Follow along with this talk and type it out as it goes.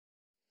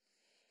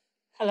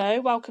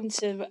Hello, welcome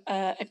to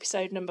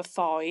episode number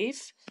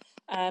 5.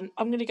 I'm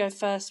going to go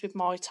first with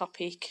my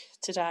topic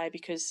today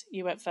because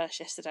you went first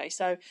yesterday.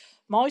 So,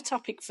 my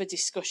topic for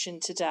discussion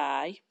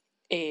today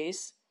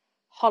is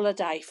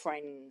holiday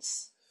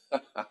friends.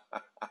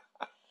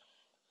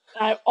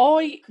 Now,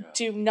 I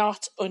do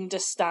not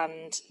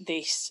understand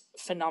this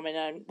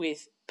phenomenon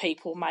with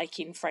people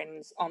making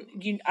friends on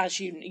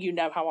you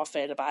know how I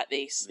feel about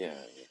this. Yeah.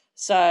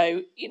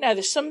 So,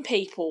 there's some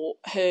people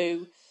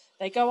who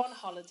they go on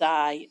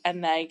holiday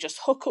and they just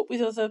hook up with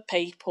other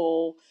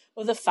people,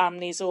 other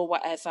families or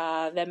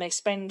whatever. Then they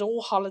spend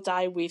all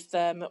holiday with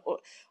them.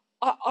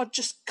 I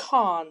just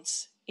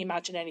can't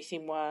imagine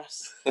anything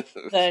worse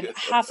than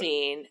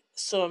having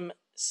some,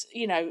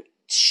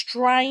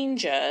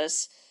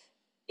 strangers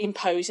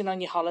imposing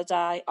on your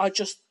holiday. I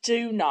just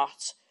do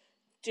not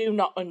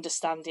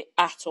understand it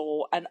at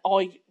all, and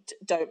I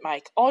don't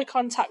make eye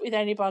contact with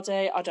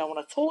anybody. I don't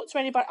want to talk to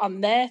anybody.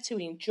 I'm there to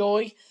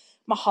enjoy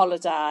my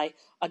holiday.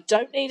 I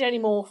don't need any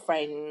more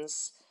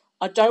friends.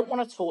 I don't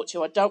want to talk to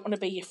you. I don't want to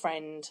be your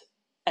friend,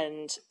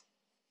 and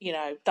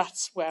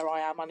that's where I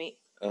am on it.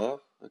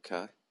 Oh,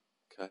 okay.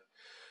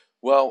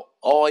 Well,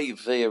 I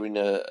veer in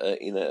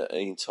an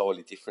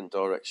entirely different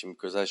direction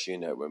because, as you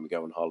know, when we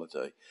go on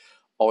holiday,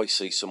 I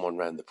see someone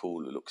round the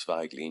pool who looks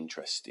vaguely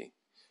interesting,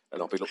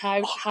 and I'll be like,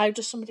 how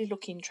does somebody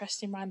look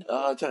interesting round the pool?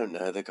 I don't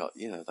know. They got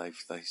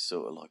they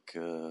sort of like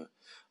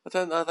I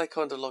don't know. They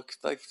kind of like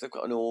they've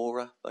got an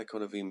aura. They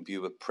kind of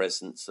imbue a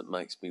presence that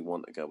makes me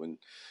want to go and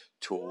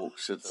talk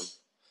to them.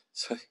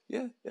 So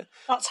yeah.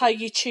 That's how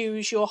you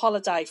choose your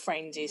holiday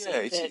friend, is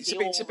it?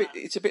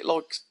 It's a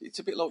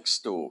bit like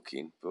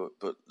stalking,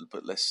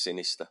 but less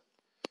sinister.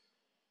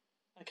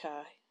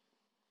 Okay.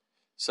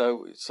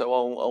 So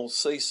I'll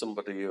see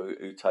somebody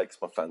who takes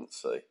my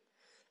fancy,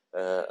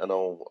 and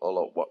I'll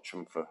like watch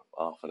them for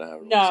half an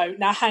hour. No,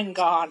 now hang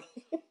on.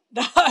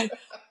 No,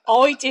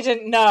 I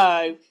didn't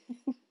know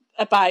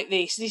about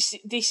this.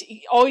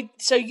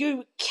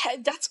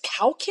 That's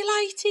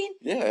calculating.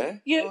 Yeah.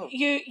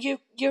 You.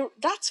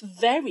 That's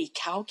very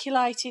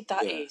calculated.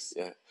 That is.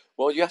 Yeah.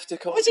 Well, you have to.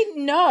 I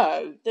didn't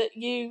know that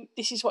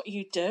this is what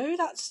you do.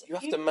 You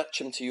have to match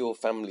them to your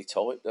family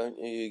type, don't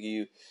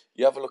you?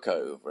 You have a look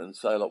over and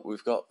say, like,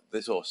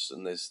 there's us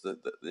and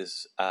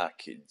there's our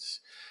kids.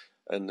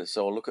 And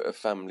so I look at a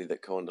family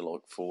that kind of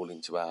like fall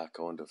into our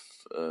kind of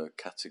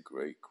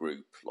category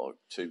group, like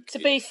two kids. To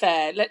be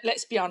fair,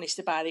 let's be honest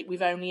about it.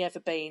 We've only ever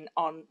been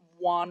on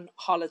one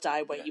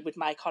holiday where you would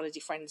make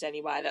holiday friends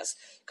anyway. That's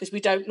because we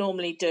don't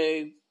normally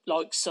do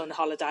like sun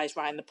holidays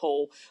round the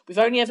pool. We've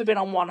only ever been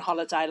on one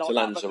holiday like to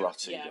that.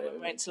 Lanzarote. Yeah, we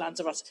went to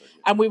Lanzarote,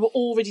 and we were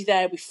already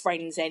there with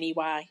friends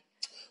anyway.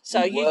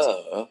 So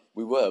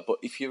we were. But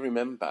if you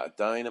remember,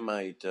 Dana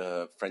made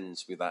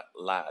friends with that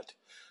lad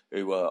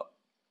who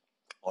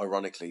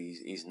ironically,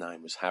 his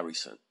name was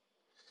Harrison,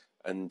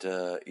 and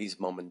his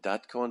mum and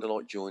dad kind of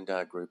like joined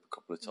our group a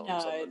couple of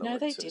times. No,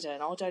 they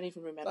didn't. I don't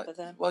even remember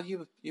them. Well,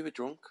 you were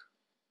drunk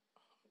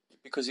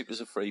because it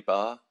was a free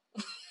bar.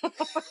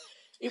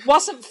 It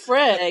wasn't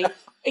free.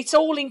 It's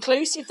all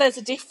inclusive. There's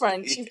a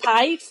difference. You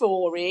paid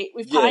for it.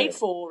 We paid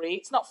for it.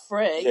 It's not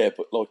free. Yeah,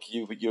 but like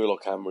you were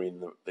like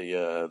hammering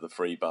the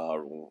free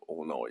bar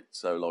all night.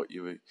 So like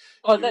you were.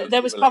 Oh,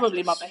 there was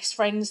probably my best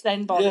friends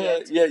then. Yeah,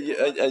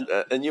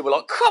 and you were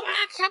like, come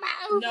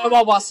on. No,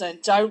 I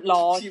wasn't. Don't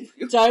lie.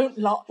 Don't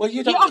lie. Well,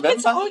 you don't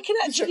remember. I can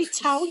actually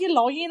tell you're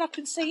lying. I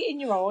can see it in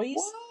your eyes.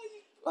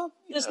 Well,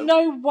 There's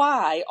no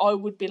way I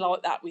would be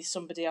like that with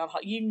somebody on.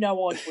 You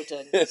know I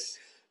wouldn't.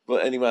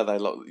 But anyway,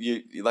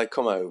 they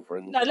come over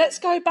and. No, let's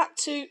go back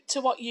to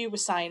what you were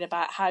saying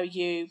about how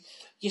you're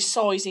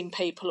sizing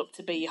people up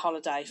to be your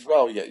holiday friend.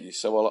 Well, yeah.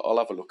 So I'll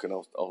have a look and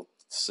I'll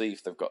see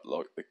if they've got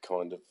like the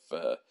kind of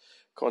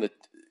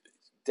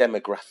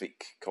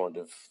demographic kind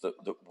of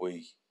that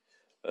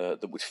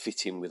would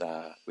fit in with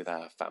our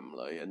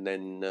family, and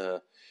then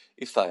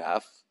if they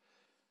have,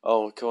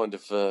 I'll kind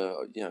of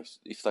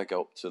if they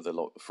go up to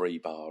the free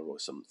bar or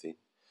something.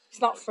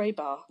 It's not free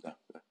bar. No.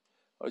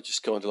 I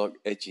just kind of like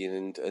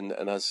edging and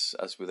as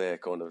we're there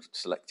kind of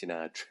selecting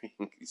our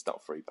drink, it's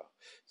not free bar.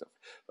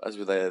 As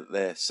we're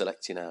there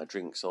selecting our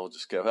drinks, I'll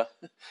just go,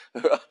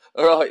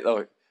 all right,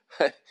 like,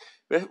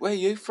 where are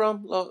you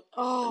from? Like,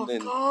 oh, then,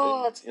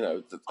 God.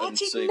 I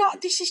did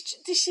not. This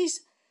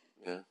is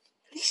yeah.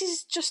 This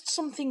is just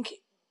something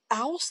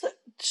else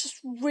that's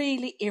just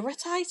really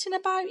irritating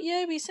about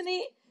you, isn't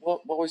it?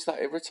 Why is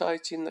that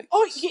irritating?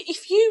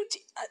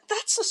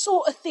 That's the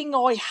sort of thing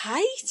I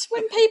hate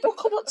when people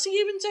come up to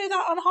you and do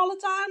that on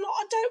holiday.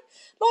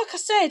 Like I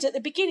said at the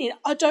beginning,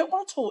 I don't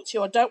want to talk to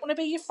you. I don't want to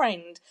be your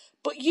friend.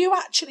 But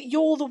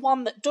you're the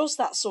one that does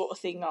that sort of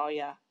thing, are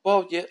you?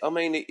 Well, yeah. I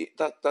mean,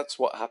 that's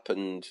what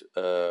happened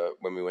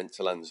when we went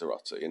to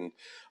Lanzarote, and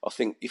I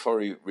think if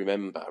I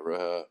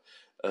remember,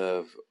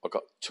 I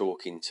got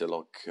talking to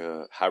like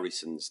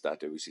Harrison's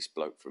dad, who was this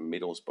bloke from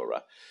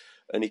Middlesbrough.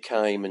 and he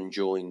came and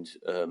joined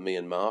me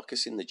and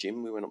Marcus in the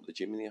gym. We went up the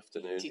gym in the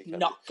afternoon. Did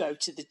not go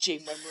to the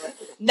gym when we were...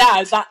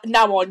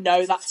 Now I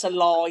know that's a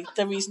lie.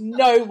 There is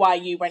no way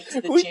you went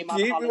to the gym on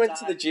holiday. We went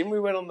to the gym. We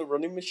went on the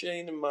running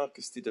machine, and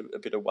Marcus did a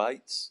bit of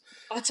weights.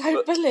 I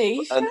don't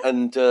believe it.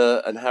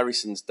 And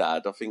Harrison's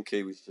dad, I think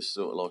he was just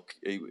sort of like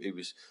he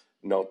was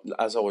not,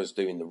 as I was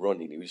doing the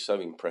running, he was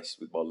so impressed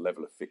with my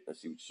level of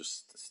fitness. He was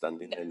just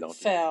standing there nodding.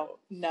 Phil,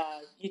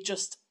 no, you're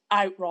just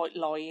outright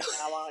lying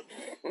now, aren't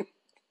you?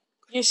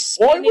 You're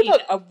spinning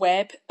a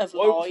web of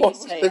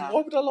lies here.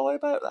 Why would I lie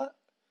about that?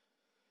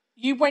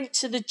 You went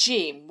to the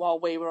gym while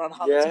we were on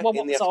holiday. Yeah, what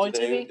in the was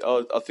afternoon. I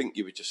doing? I think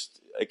you were just,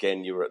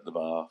 again, you were at the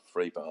bar,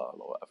 free bar,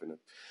 like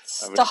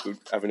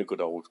having a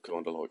good old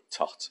kind of like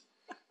tot.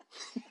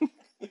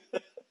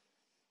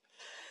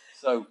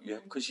 So yeah,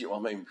 because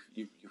you're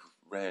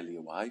rarely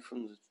away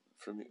from it.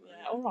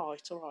 Yeah, all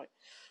right.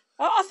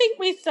 I think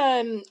with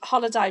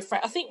holiday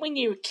friends, I think when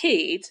you're a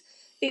kid,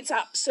 it's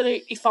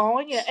absolutely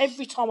fine. You know,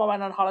 every time I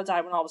went on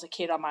holiday when I was a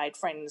kid, I made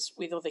friends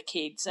with other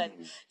kids, and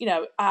you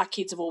know, our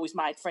kids have always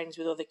made friends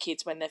with other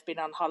kids when they've been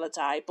on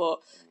holiday. But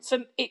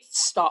it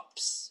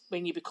stops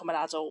when you become an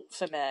adult.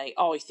 For me,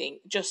 I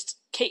think just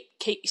keep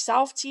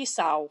yourself to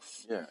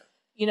yourself. Yeah.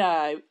 You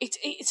know,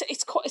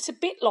 it's a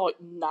bit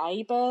like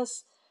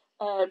Neighbours,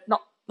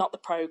 not the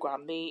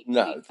programme. The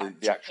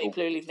actual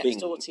people who live next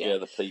door to you. Yeah,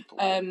 the people.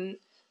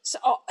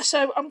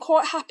 So I'm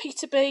quite happy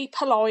to be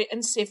polite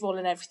and civil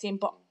and everything,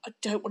 but I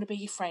don't want to be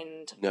your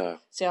friend. No.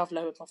 See, I've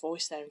lowered my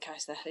voice there in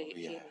case they're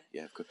hearing.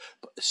 Yeah, of course.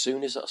 But as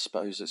soon as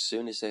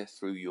they're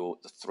through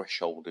the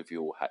threshold of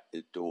your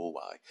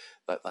doorway,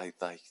 that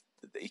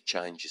it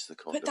changes the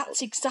kind. But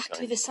that's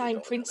exactly the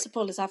same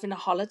principle as having a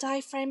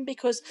holiday friend,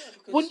 because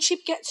once you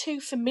get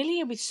too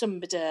familiar with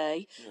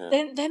somebody,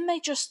 then they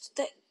just.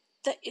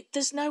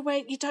 There's no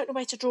way, you don't know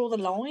where to draw the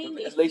line.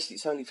 At least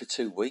it's only for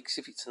 2 weeks.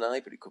 If it's an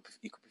neighbour, it could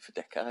be for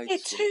decades. Yeah,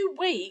 2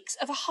 weeks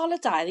of a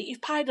holiday that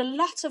you've paid a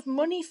lot of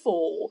money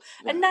for,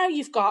 and now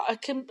you've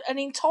got an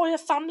entire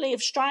family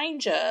of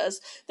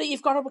strangers that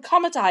you've got to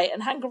accommodate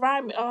and hang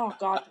around with. Oh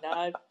God,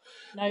 no,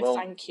 well,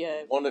 thank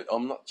you.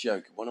 I'm not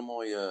joking. One of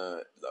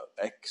my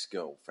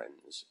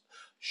ex-girlfriends,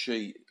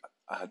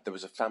 there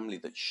was a family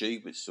that she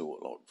was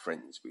sort of like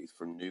friends with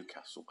from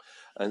Newcastle,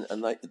 and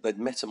they'd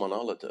met them on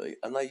holiday,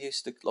 and they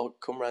used to like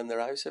come round their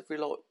house every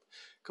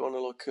kind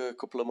of like a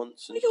couple of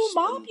months. And your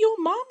mum,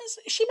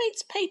 she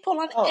meets people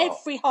on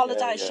every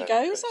holiday she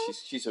goes on.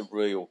 She's a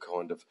real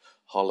kind of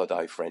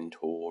holiday friend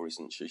whore,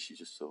 isn't she? She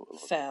just sort of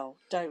like... Phil,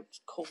 don't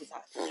call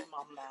that your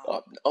mum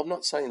now. I'm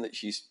not saying that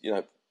she's,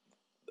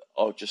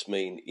 I just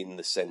mean in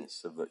the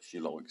sense of that she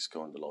likes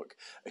kind of like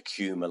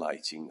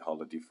accumulating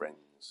holiday friends.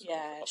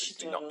 Yeah, obviously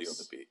she does. Not the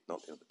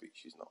other bit.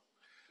 She's not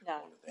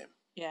one of them.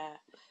 Yeah.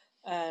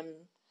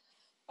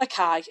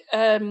 Okay.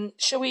 Do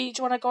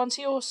you want to go on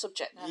to your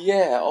subject now?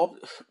 Yeah.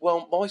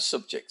 Well, my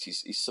subject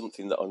is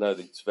something that I know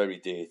that it's very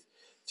dear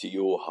to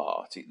your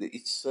heart.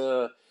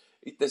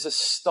 There's a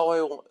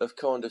style of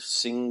kind of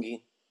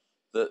singing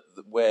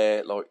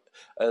where like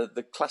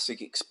the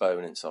classic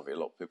exponents of it,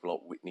 like people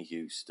like Whitney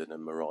Houston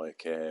and Mariah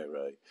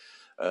Carey,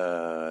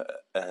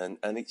 and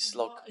it's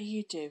like, what are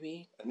you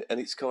doing? And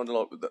it's kind of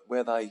like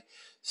where they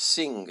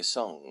sing a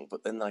song,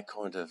 but then they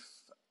kind of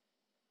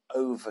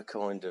over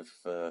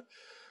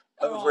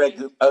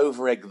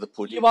egg the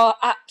pudding. You are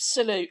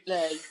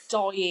absolutely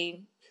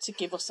dying to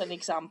give us an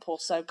example,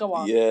 so go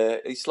on. Yeah,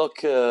 it's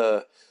like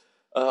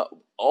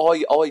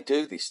I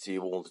do this to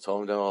you all the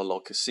time. Don't I?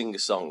 Like sing a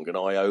song and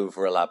I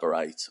over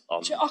elaborate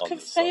on. I can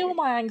feel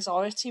my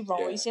anxiety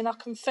rising. Yeah. I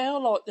can feel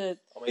like I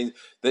mean,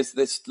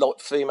 there's like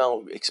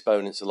female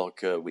exponents of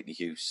like Whitney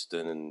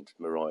Houston and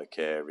Mariah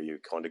Carey who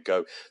kind of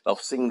they'll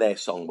sing their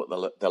song but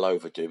they'll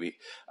overdo it.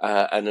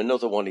 And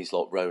another one is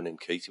like Ronan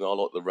Keating. I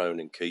like the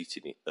Ronan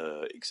Keating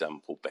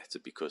example better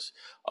because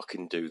I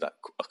can do that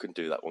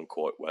one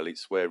quite well.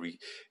 It's where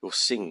he'll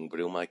sing but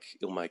he'll make.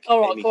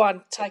 All right, go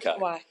on, take it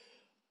away.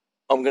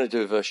 I'm going to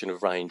do a version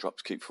of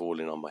Raindrops Keep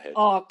Falling on My Head.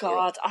 Oh,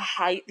 God, I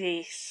hate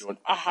this.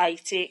 I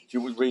hate it. Do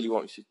you really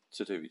want me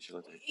to do it? Shall I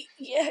do it?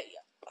 Yeah.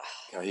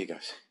 Okay, here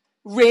goes.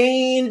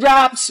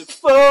 Raindrops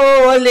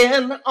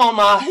falling on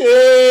my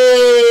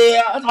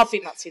head. I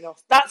think that's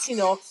enough. That's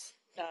enough.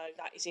 No,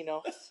 that is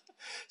enough.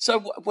 So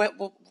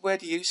where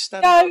do you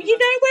stand? No, you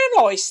know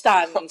where I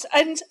stand.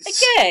 And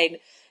again,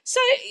 so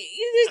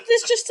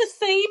there's just a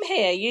theme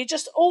here. You're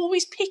just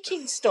always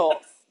picking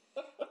stuff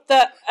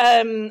that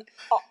winds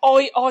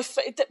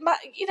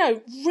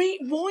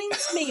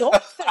me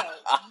up, Phil.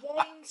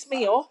 Winds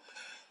me up.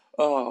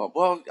 Oh,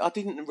 well, I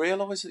didn't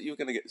realise that you were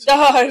going to get...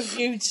 No,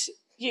 you...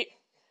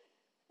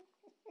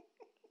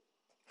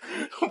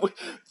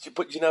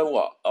 But you know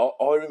what?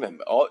 I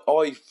remember,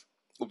 I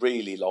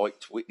really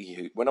liked Whitney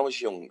Houston when I was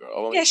younger.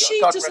 God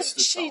rest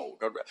her soul.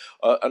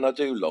 And I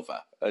do love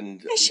her.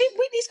 And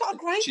Whitney's got a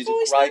great voice. She's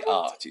a great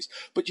artist.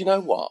 But you know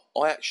what?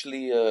 I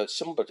actually,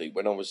 somebody,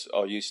 when I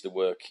used to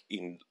work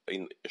in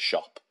a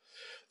shop,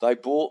 they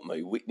bought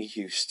me Whitney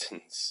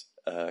Houston's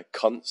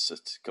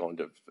concert kind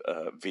of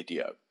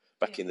video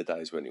back in the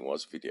days when it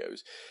was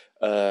videos.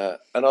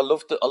 And I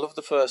loved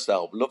the first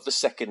album, loved the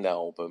second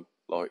album,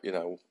 like, you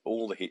know,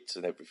 all the hits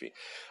and everything.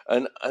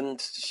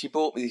 And she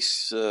bought me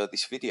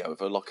this video of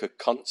her, like, her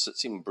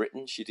concerts in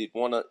Britain. She did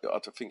one I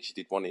think she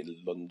did one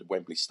in London,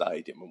 Wembley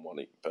Stadium, and one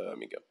in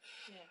Birmingham.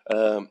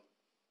 Yeah.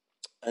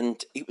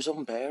 And it was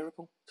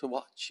unbearable to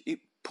watch. It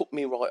put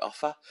me right off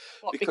her.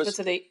 What, because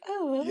of the...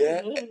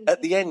 Yeah,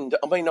 at the end,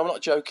 I mean, I'm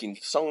not joking,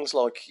 songs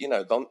like, you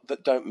know,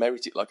 that don't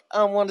merit it, like,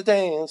 I Want to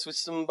Dance with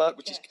Somebody,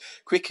 which is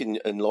quick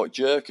and like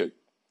jerky.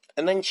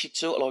 And then she'd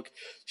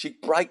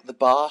break the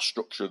bar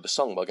structure of the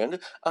song by going,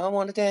 I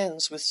want to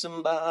dance with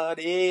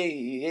somebody.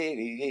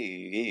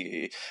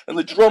 And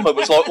the drummer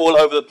was like all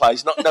over the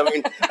place, not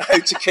knowing how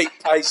to keep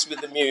pace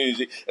with the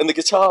music. And the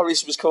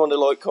guitarist was kind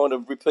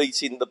of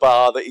repeating the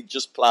bar that he'd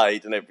just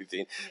played and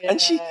everything. Yeah.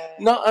 And she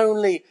not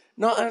only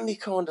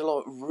kind of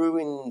like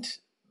ruined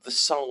the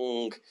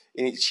song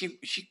in it, she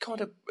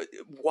kind of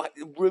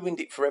ruined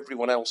it for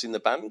everyone else in the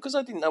band because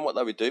I didn't know what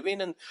they were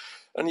doing. And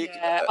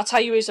I'll tell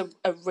you who's a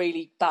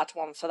really bad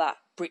one for that.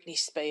 Britney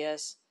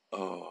Spears.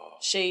 Oh,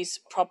 she's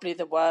probably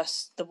the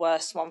worst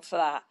one for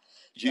that.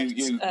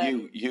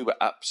 You were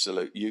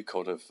absolute. You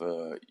kind of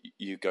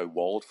you go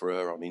wild for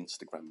her on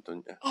Instagram,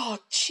 don't you? Oh,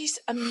 she's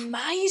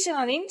amazing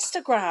on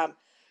Instagram.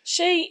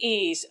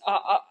 She is.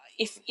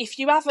 If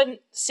you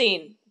haven't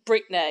seen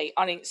Britney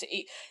on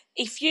Instagram,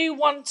 if you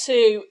want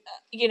to,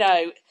 you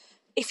know,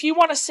 if you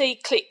want to see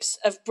clips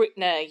of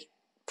Britney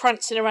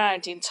prancing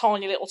around in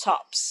tiny little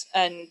tops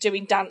and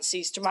doing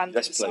dances to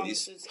random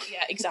songs,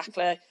 yeah,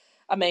 exactly.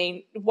 I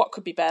mean, what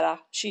could be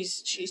better?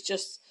 She's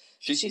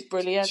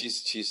brilliant.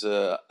 She's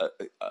a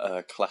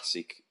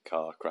classic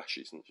car crash,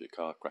 isn't she? A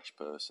car crash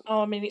person.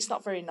 Oh, I mean, it's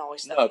not very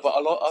nice. No, but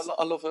I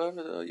love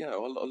her. You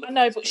know, I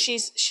know, but she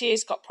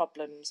has got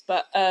problems.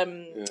 But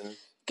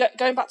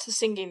going back to the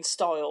singing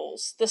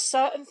styles, there's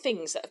certain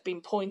things that have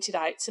been pointed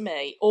out to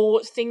me,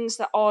 or things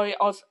that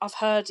I've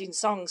heard in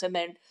songs, and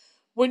then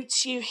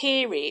once you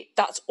hear it,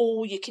 that's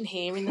all you can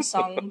hear in the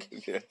song.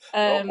 Yeah.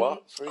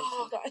 What?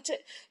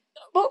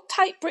 Well,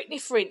 take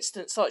Britney for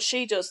instance. Like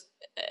she does,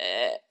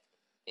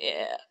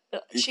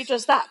 she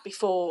does that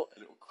before a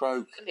little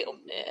croak,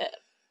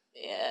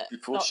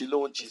 before she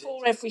launches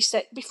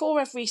before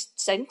every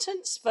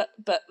sentence, but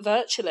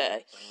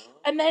virtually,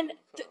 and then.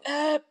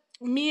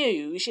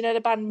 Muse, you know the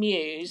band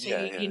Muse.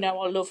 You know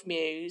I love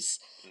Muse.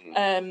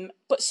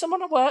 But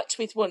someone I worked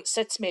with once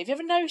said to me, "Have you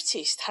ever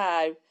noticed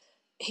how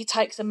he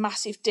takes a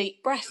massive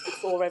deep breath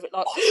before every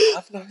like?"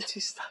 I've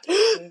noticed that.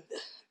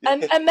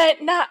 And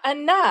then now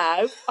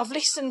I've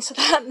listened to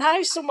that.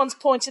 Now someone's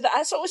pointed that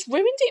out, so it's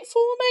ruined it for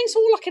me. It's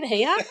all I can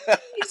hear.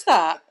 Is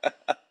that?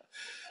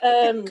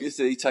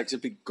 He takes a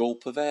big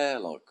gulp of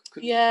air, like.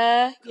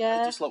 Yeah.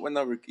 Just like when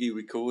he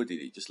recorded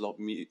it, just like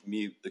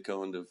mute the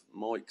kind of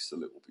mics a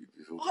little bit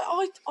before.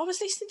 I was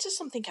listening to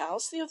something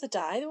else the other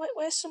day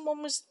where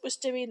someone was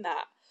doing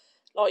that.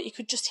 Like you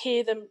could just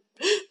hear them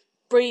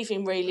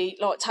breathing really,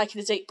 like taking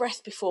a deep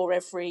breath before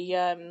every.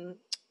 I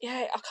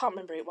can't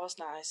remember who it was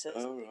now. So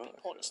it's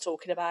pointless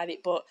talking about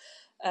it, but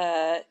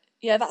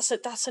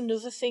that's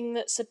another thing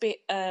that's a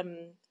bit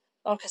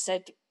like I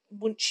said.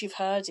 Once you've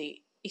heard it.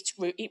 It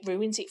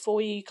ruins it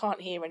for you. You can't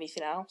hear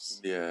anything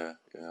else. Yeah,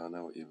 I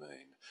know what you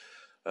mean.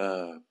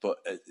 But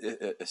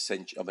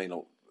essentially, I mean,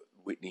 like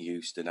Whitney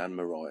Houston and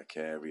Mariah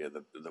Carey are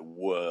the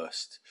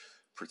worst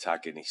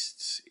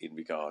protagonists in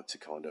regard to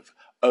kind of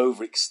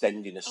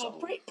overextending a song.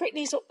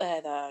 Britney's up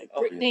there though.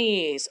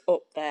 Britney is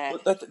up there.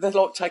 But they're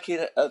like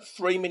taking a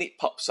 3-minute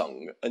pop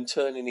song and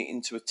turning it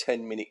into a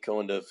 10-minute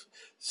kind of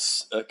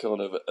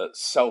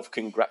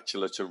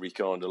self-congratulatory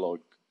kind of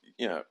like,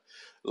 you know,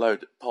 pile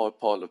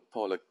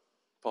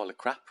of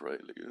crap,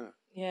 really.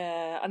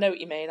 Yeah, I know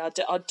what you mean. I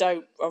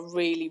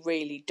really,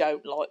 really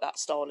don't like that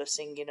style of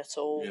singing at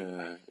all.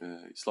 Yeah.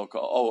 It's like,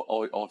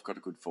 I've got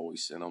a good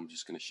voice, and I'm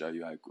just going to show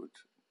you how good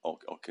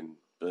I can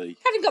be.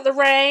 Haven't got the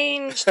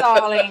range,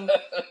 darling.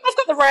 I've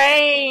got the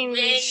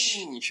range.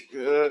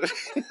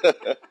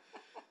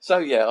 So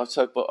yeah,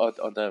 but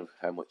I know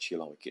how much you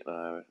like it.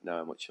 I know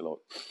how much you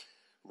like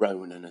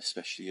Ronan,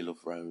 especially. You love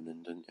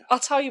Ronan, don't you? I'll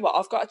tell you what,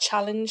 I've got a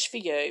challenge for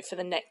you for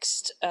the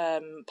next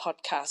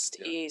podcast.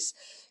 Is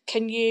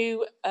can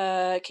you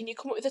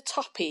come up with a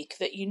topic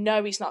that you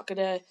know he's not going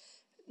to,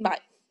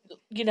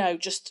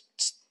 just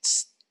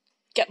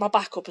get my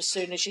back up as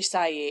soon as you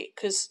say it?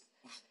 Because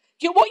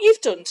what you've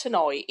done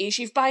tonight is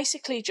you've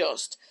basically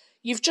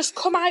you've just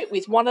come out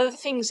with one of the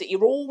things that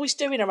you're always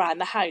doing around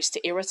the house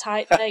to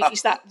irritate me.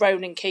 Is that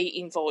Ronan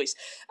Keating voice,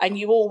 and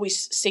you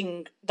always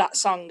sing that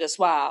song as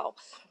well.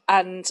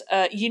 And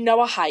I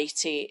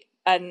hate it,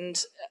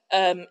 and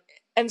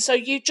so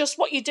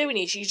what you're doing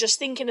is you're just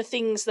thinking of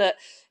things that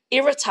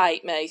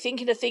irritate me,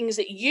 thinking of things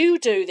that you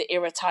do that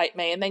irritate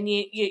me, and then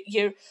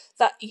you're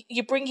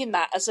bringing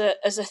that as a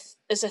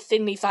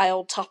thinly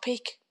veiled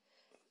topic.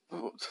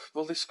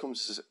 Well, this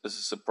comes as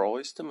a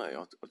surprise to me.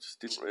 I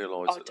just didn't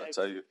realise that's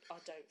how you. I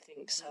don't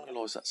think so. I didn't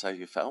realise that's how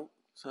you felt.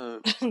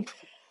 So.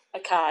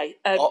 Okay.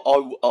 I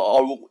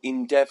will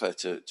endeavour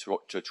to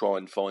try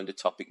and find a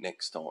topic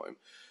next time.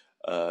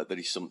 that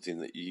is something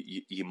that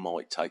you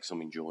might take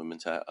some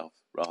enjoyment out of,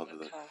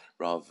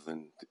 rather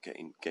than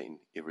getting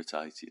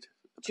irritated.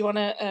 Do you want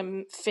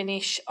to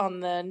finish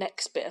on the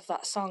next bit of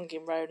that song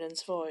in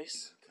Ronan's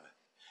voice?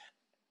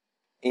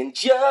 And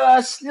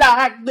just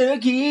like the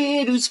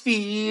kid whose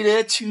feet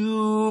are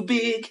too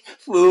big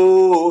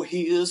for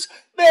his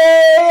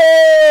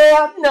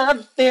bed,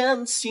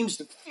 nothing seems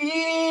to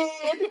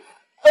fit.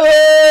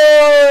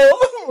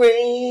 Oh,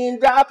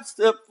 raindrops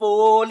are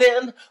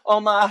falling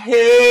on my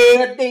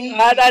head.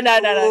 No.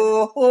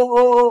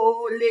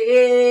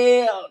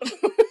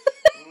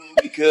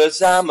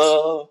 Because I'm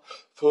a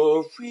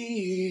for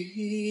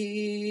real.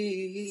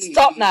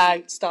 Stop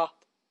now. Stop.